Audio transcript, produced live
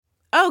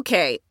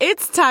Okay,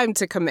 it's time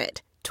to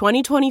commit.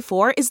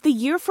 2024 is the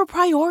year for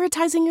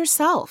prioritizing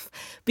yourself.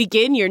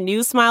 Begin your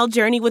new smile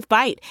journey with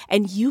Byte,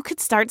 and you could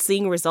start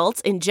seeing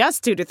results in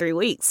just 2 to 3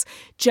 weeks.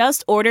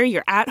 Just order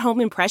your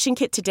at-home impression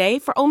kit today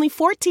for only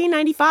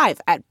 $14.95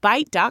 at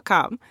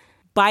Byte.com.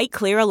 Byte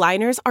Clear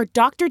aligners are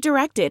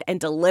doctor-directed and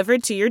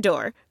delivered to your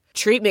door.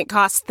 Treatment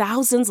costs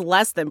thousands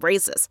less than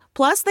braces.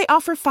 Plus, they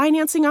offer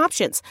financing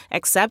options,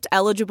 accept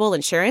eligible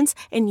insurance,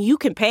 and you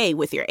can pay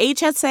with your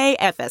HSA,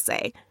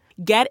 FSA.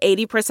 Get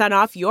 80%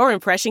 off your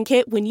impression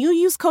kit when you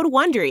use code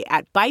WONDERY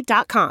at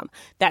Byte.com.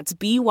 That's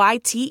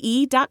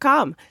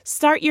BYTE.com.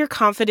 Start your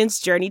confidence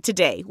journey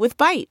today with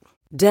Byte.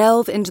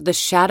 Delve into the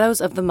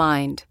shadows of the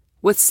mind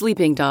with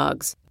Sleeping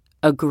Dogs,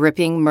 a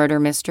gripping murder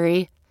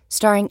mystery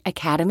starring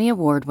Academy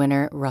Award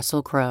winner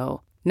Russell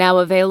Crowe. Now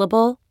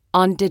available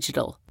on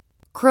digital.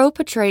 Crowe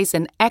portrays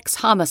an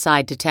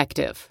ex-homicide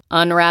detective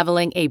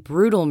unraveling a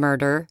brutal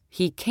murder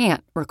he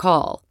can't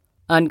recall.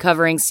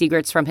 Uncovering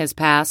secrets from his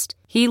past,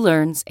 he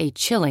learns a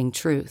chilling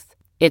truth.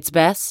 It's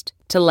best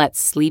to let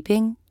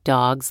sleeping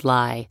dogs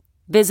lie.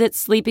 Visit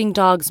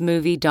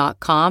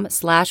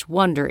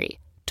sleepingdogsmovie.com/Wondery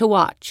to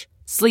watch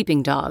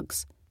Sleeping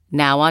Dogs,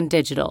 now on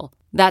digital.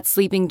 That's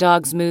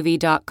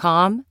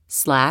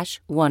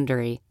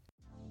sleepingdogsmovie.com/Wondery.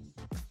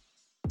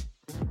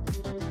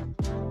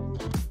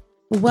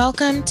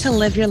 Welcome to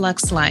Live Your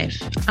Lux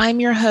Life. I'm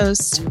your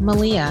host,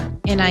 Malia,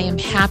 and I am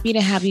happy to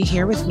have you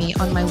here with me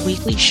on my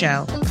weekly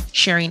show,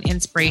 sharing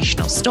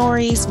inspirational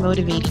stories,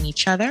 motivating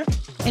each other,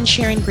 and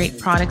sharing great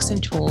products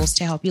and tools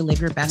to help you live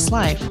your best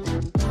life.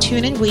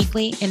 Tune in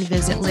weekly and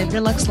visit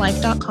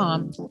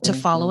liveyourluxlife.com to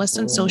follow us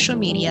on social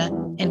media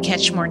and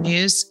catch more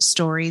news,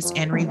 stories,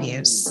 and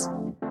reviews.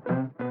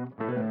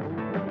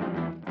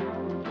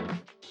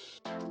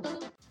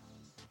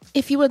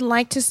 If you would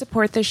like to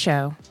support the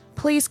show,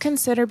 please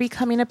consider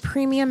becoming a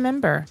premium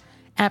member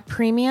at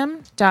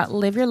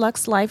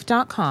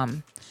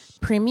premium.liveyourluxlife.com.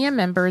 Premium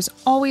members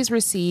always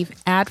receive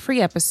ad-free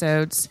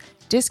episodes,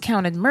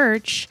 discounted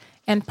merch,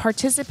 and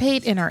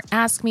participate in our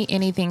Ask Me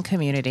Anything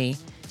community.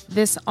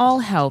 This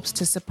all helps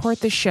to support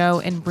the show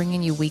and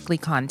bringing you weekly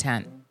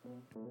content.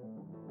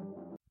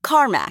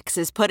 CarMax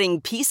is putting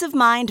peace of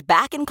mind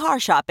back in car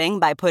shopping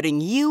by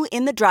putting you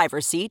in the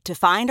driver's seat to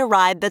find a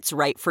ride that's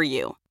right for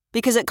you.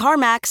 Because at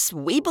CarMax,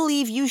 we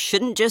believe you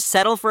shouldn't just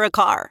settle for a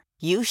car.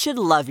 You should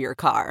love your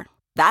car.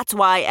 That's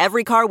why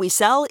every car we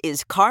sell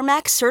is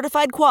CarMax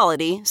certified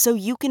quality, so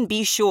you can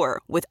be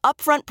sure with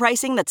upfront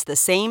pricing that's the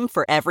same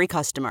for every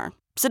customer.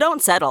 So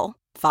don't settle.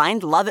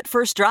 Find love at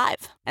first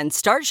drive and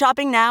start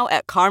shopping now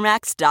at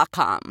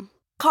CarMax.com.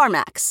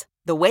 CarMax,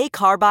 the way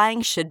car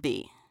buying should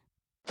be.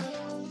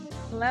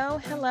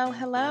 Hello,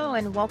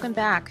 and welcome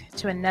back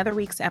to another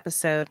week's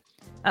episode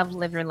of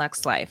Live Your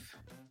Lux Life.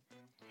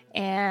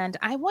 And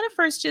I want to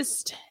first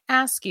just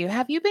ask you,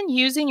 have you been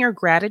using your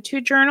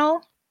gratitude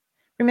journal?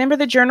 Remember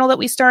the journal that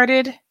we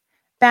started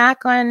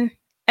back on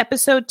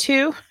episode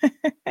 2?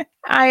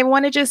 I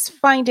want to just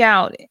find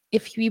out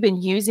if you've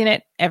been using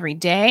it every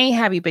day.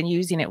 Have you been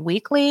using it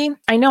weekly?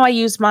 I know I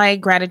use my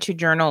gratitude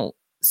journal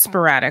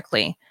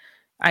sporadically.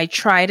 I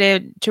try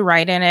to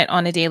write in it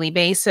on a daily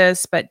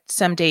basis, but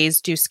some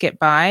days do skip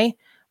by.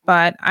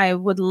 But I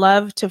would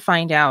love to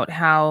find out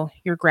how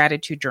your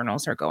gratitude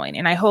journals are going.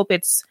 And I hope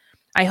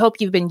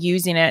you've been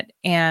using it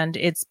and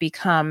it's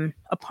become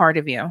a part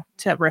of you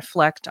to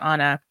reflect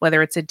on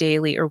whether it's a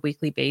daily or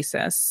weekly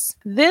basis.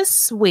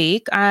 This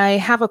week, I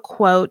have a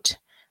quote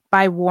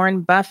by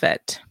Warren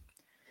Buffett.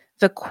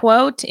 The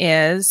quote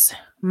is,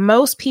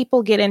 "Most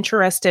people get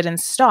interested in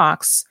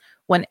stocks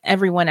when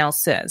everyone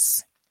else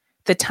is.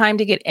 The time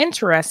to get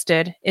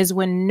interested is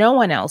when no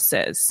one else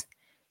is.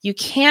 You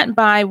can't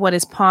buy what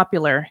is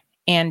popular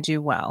and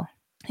do well."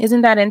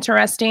 Isn't that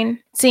interesting?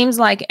 Seems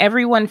like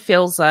everyone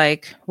feels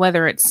like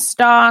whether it's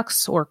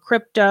stocks or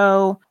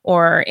crypto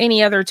or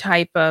any other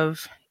type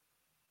of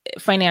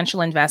financial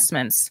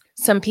investments,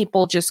 some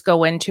people just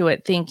go into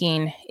it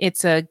thinking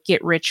it's a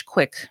get rich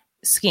quick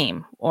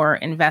scheme or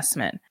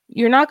investment.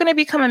 You're not going to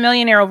become a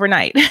millionaire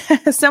overnight.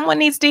 Someone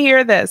needs to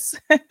hear this.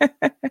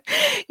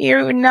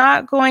 You're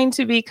not going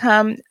to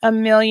become a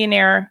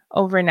millionaire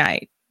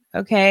overnight.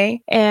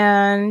 Okay.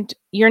 And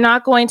you're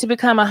not going to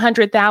become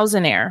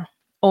 100,000-aire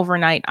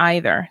overnight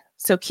either.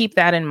 So keep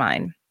that in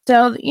mind.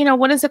 So,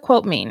 what does the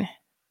quote mean?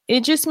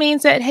 It just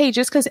means that, hey,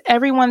 just because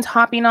everyone's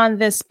hopping on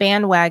this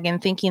bandwagon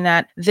thinking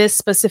that this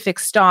specific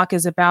stock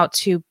is about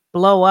to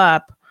blow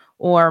up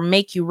or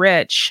make you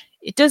rich,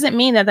 it doesn't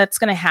mean that that's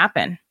going to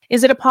happen.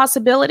 Is it a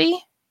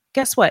possibility?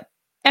 Guess what?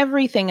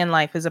 Everything in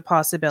life is a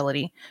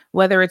possibility,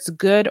 whether it's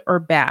good or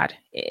bad.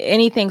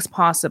 Anything's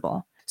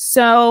possible.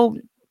 So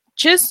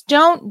just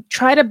don't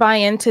try to buy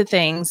into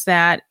things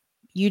that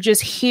you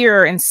just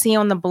hear and see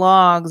on the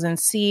blogs and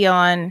see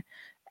on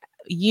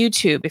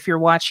YouTube if you're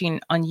watching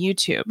on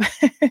YouTube.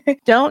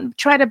 Don't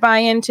try to buy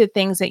into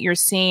things that you're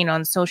seeing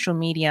on social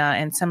media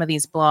and some of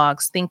these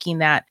blogs thinking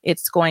that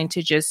it's going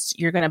to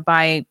you're going to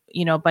buy,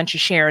 a bunch of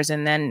shares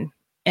and then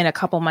in a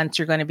couple months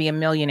you're going to be a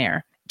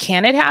millionaire.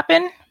 Can it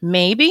happen?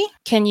 Maybe.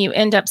 Can you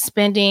end up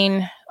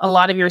spending a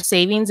lot of your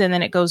savings and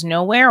then it goes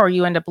nowhere, or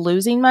you end up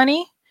losing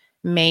money?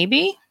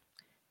 Maybe.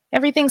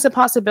 Everything's a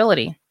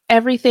possibility.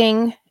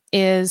 Everything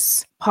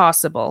is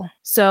possible.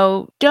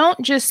 So don't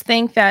just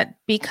think that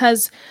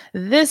because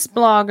this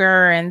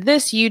blogger and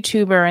this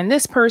YouTuber and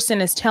this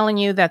person is telling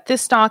you that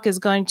this stock is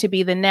going to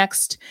be the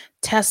next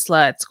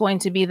Tesla, it's going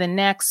to be the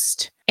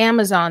next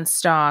Amazon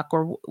stock,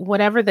 or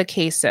whatever the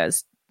case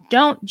is.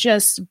 Don't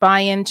just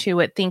buy into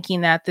it thinking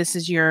that this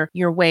is your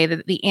way,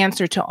 the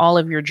answer to all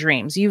of your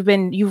dreams. You've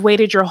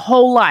waited your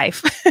whole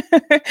life.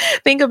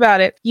 Think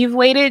about it. You've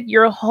waited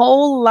your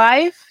whole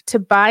life to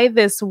buy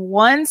this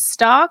one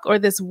stock or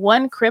this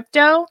one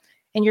crypto,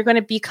 and you're going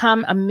to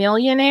become a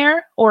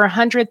millionaire or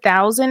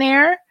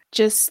 100,000aire.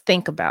 Just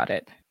think about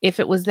it. If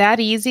it was that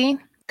easy,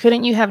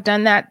 couldn't you have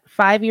done that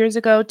 5 years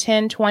ago,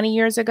 10, 20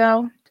 years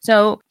ago?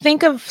 So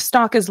think of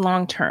stock as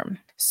long-term.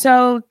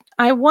 So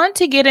I want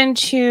to get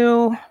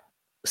into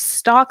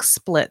stock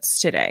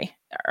splits today.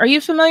 Are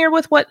you familiar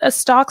with what a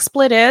stock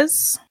split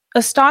is?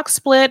 A stock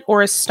split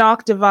or a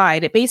stock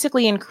divide, it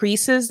basically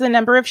increases the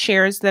number of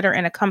shares that are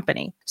in a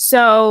company.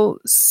 So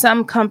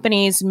some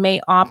companies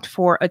may opt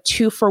for a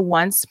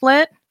 2-for-1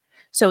 split.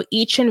 So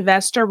each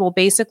investor will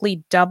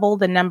basically double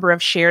the number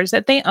of shares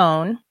that they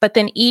own, but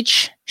then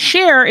each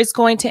share is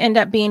going to end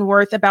up being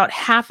worth about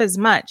half as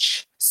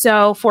much.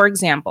 So for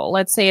example,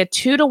 let's say a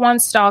 2-to-1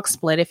 stock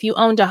split, if you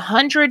owned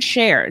 100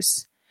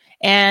 shares,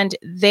 and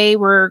they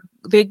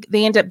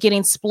end up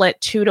getting split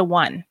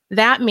 2-to-1.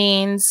 That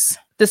means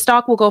the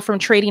stock will go from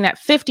trading at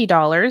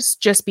 $50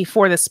 just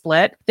before the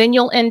split. Then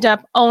you'll end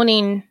up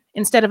owning,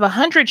 instead of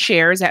 100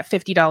 shares at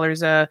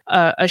 $50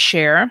 a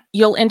share,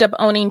 you'll end up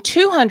owning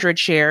 200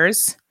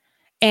 shares,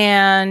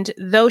 and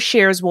those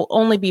shares will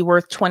only be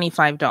worth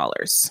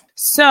 $25.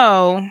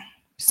 So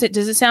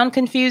does it sound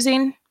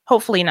confusing?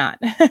 Hopefully not.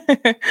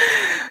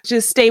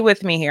 Just stay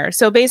with me here.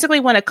 So basically,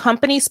 when a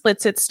company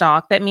splits its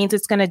stock, that means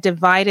it's going to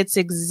divide its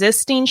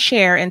existing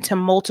share into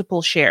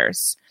multiple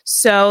shares.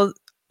 So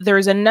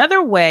there's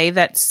another way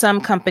that some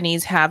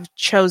companies have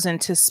chosen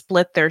to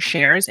split their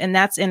shares, and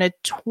that's in a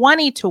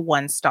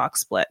 20-to-1 stock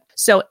split.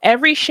 So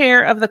every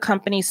share of the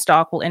company's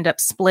stock will end up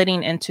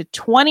splitting into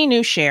 20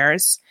 new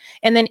shares,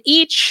 and then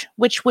each,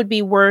 which would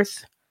be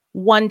worth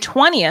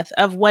 1/20th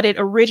of what it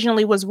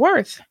originally was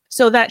worth.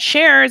 So that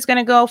share is going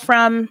to go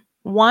from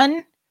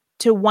 1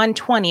 to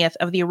 1/20th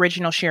of the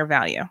original share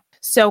value.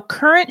 So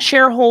current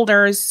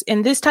shareholders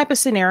in this type of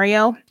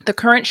scenario, the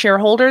current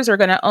shareholders are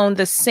going to own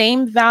the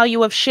same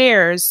value of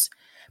shares,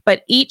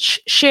 but each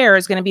share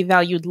is going to be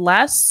valued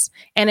less.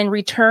 And in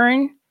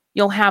return,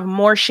 you'll have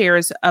more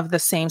shares of the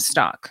same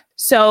stock.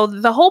 So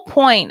the whole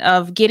point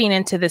of getting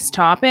into this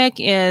topic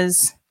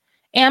is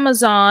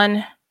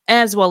Amazon,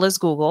 as well as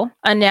Google,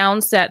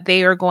 announced that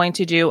they are going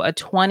to do a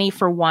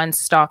 20-for-1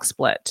 stock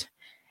split.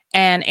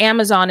 And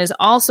Amazon is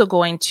also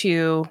going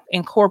to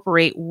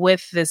incorporate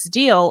with this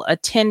deal a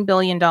 $10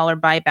 billion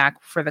buyback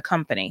for the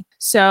company.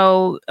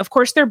 So, of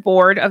course, their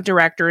board of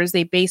directors,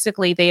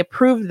 they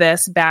approved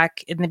this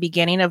back in the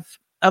beginning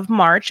of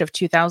March of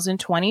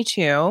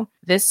 2022,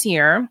 this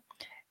year.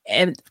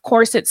 And of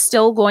course, it's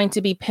still going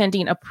to be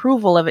pending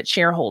approval of its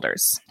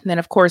shareholders. And then,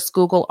 of course,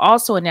 Google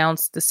also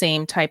announced the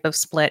same type of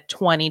split,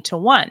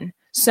 20-to-1.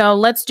 So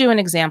let's do an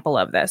example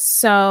of this.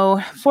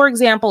 So, for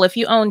example, if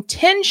you own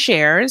 10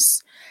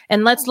 shares,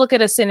 and let's look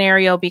at a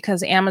scenario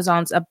because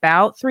Amazon's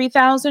about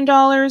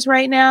 $3,000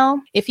 right now.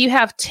 If you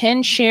have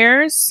 10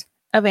 shares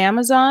of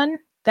Amazon,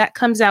 that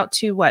comes out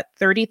to what?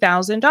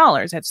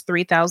 $30,000. That's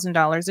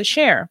 $3,000 a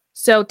share.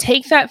 So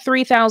take that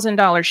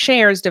 $3,000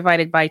 shares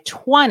divided by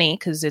 20,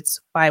 because it's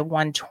by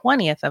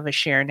 1/20th of a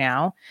share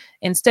now.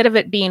 Instead of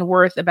it being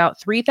worth about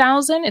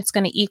 $3,000, it's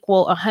going to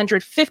equal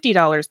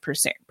 $150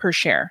 per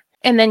share.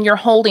 And then your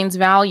holdings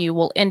value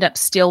will end up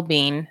still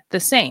being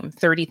the same,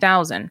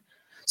 $30,000.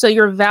 So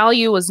your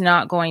value is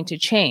not going to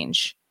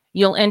change.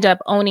 You'll end up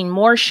owning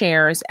more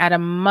shares at a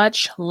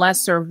much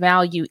lesser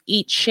value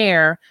each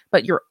share,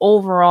 but your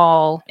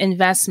overall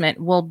investment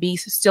will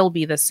still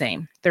be the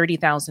same,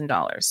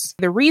 $30,000.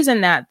 The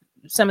reason that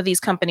some of these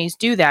companies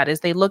do that is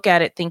they look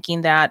at it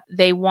thinking that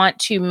they want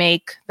to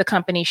make the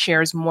company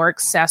shares more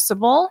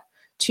accessible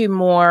to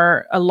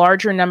a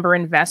larger number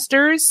of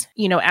investors,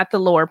 at the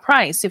lower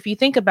price. If you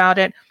think about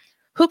it,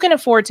 who can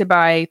afford to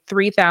buy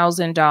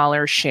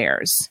 $3,000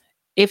 shares?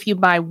 If you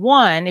buy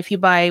one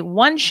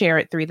share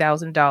at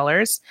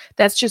 $3,000,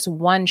 that's just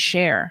one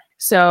share.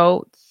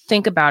 So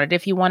think about it.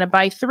 If you want to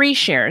buy 3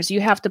 shares,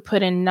 you have to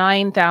put in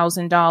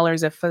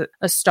 $9,000 if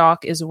a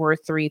stock is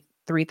worth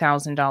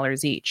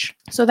 $3,000 each.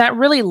 So that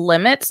really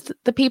limits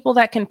the people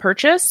that can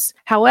purchase.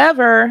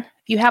 However,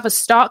 if you have a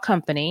stock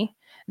company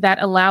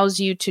that allows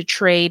you to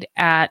trade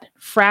at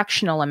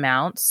fractional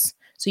amounts,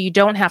 so you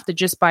don't have to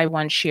just buy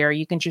one share.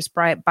 You can just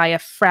buy a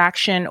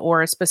fraction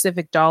or a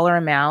specific dollar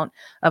amount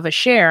of a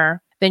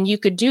share. Then you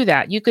could do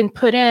that. You can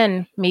put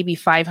in maybe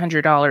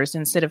 $500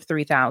 instead of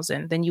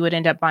 $3,000. Then you would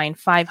end up buying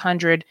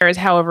 500 shares,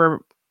 however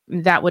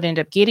that would end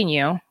up getting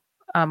you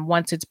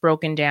once it's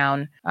broken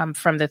down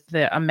from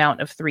the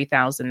amount of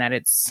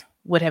 $3,000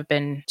 would have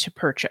been to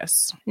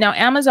purchase. Now,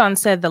 Amazon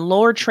said the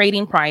lower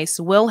trading price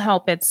will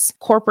help its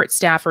corporate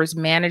staffers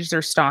manage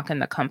their stock in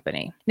the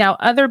company. Now,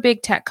 other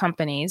big tech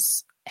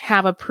companies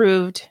have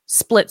approved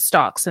split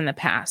stocks in the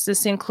past.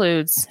 This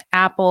includes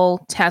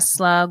Apple,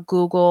 Tesla,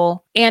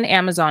 Google, and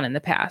Amazon in the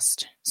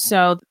past.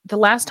 So the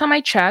last time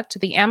I checked,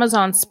 the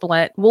Amazon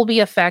split will be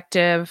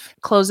effective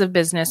close of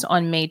business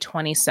on May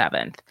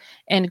 27th.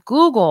 And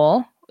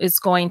Google is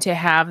going to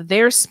have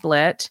their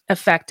split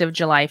effective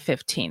July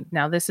 15th.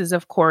 Now, this is,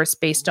 of course,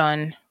 based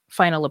on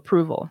final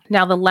approval.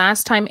 Now, the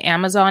last time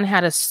Amazon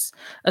had a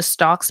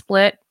stock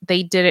split,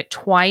 they did it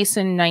twice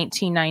in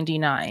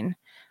 1999.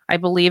 I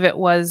believe it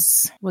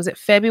was it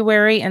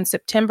February and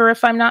September,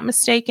 if I'm not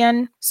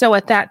mistaken? So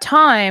at that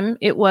time,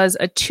 it was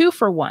a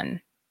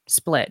 2-for-1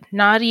 split,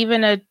 not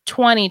even a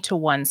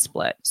 20-to-1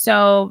 split.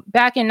 So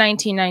back in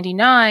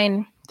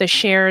 1999, the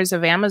shares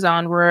of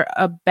Amazon were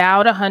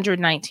about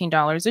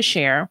 $119 a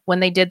share.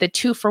 When they did the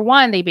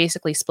 2-for-1, they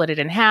basically split it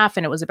in half,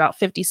 and it was about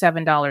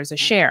 $57 a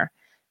share.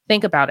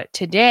 Think about it.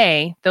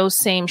 Today, those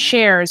same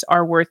shares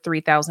are worth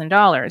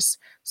 $3,000.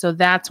 So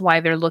that's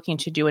why they're looking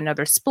to do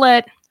another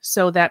split,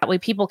 so that way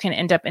people can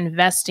end up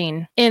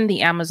investing in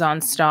the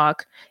Amazon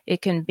stock.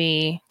 It can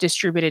be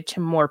distributed to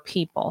more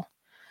people.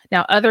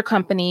 Now, other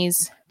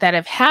companies that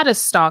have had a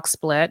stock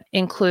split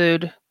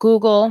include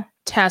Google,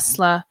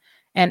 Tesla,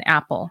 and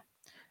Apple.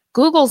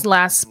 Google's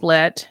last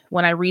split,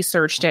 when I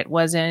researched it,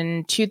 was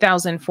in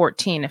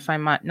 2014, if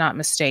I'm not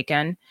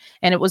mistaken.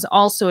 And it was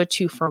also a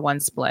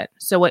 2-for-1 split.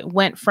 So it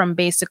went from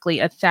basically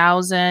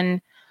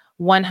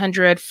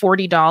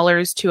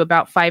 $1,140 to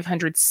about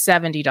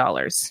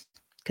 $570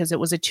 because it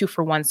was a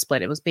 2-for-1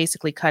 split. It was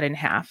basically cut in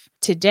half.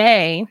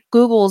 Today,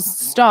 Google's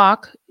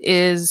stock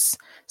is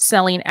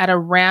selling at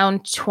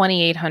around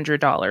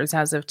 $2,800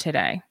 as of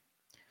today.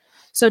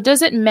 So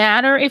does it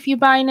matter if you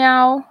buy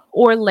now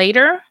or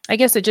later? I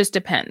guess it just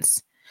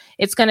depends.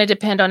 It's going to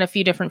depend on a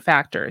few different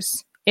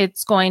factors.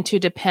 It's going to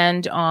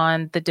depend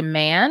on the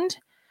demand.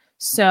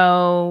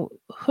 So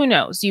who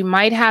knows? You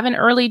might have an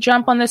early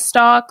jump on the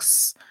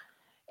stocks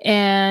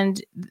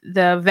and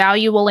the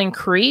value will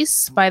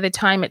increase by the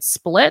time it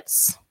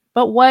splits.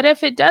 But what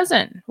if it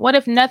doesn't? What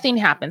if nothing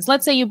happens?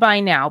 Let's say you buy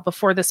now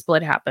before the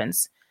split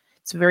happens.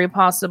 It's very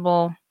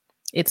possible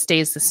it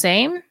stays the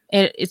same.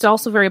 It's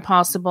also very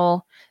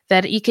possible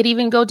that it could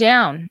even go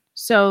down.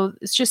 So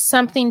it's just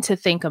something to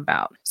think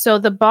about. So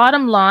the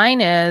bottom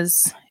line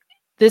is,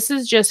 this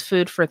is just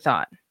food for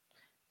thought.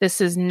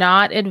 This is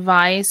not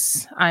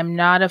advice. I'm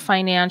not a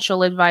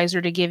financial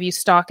advisor to give you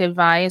stock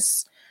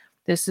advice.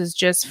 This is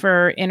just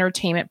for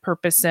entertainment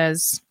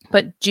purposes.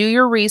 But do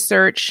your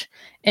research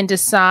and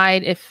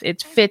decide if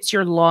it fits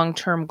your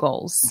long-term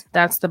goals.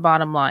 That's the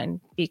bottom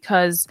line,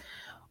 because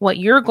what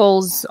your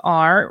goals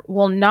are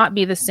will not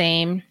be the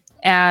same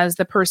as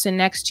the person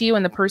next to you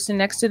and the person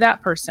next to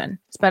that person.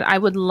 But I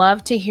would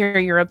love to hear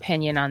your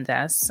opinion on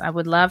this. I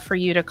would love for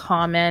you to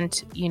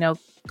comment,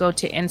 go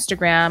to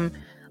Instagram,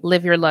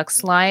 Live Your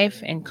Lux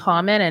Life, and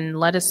comment and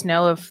let us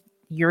know if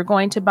you're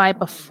going to buy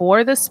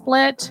before the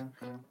split,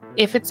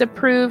 if it's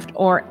approved,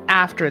 or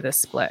after the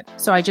split.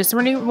 So I just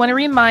want to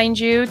remind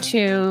you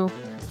to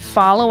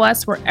follow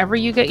us wherever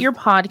you get your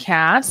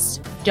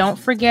podcasts. Don't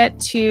forget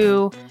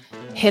to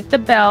hit the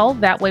bell.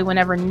 That way,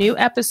 whenever new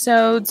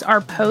episodes are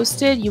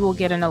posted, you will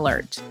get an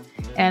alert.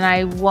 And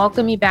I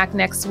welcome you back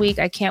next week.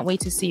 I can't wait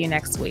to see you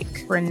next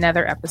week for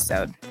another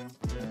episode.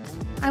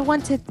 I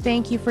want to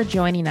thank you for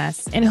joining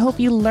us and hope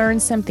you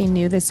learned something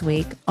new this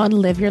week on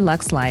Live Your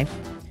Lux Life.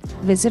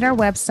 Visit our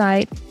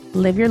website,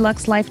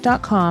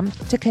 liveyourluxlife.com,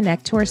 to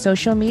connect to our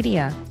social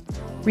media.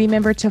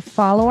 Remember to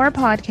follow our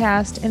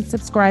podcast and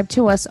subscribe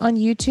to us on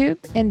YouTube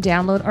and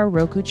download our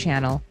Roku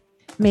channel.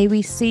 May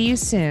we see you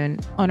soon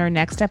on our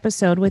next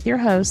episode with your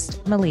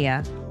host,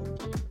 Malia.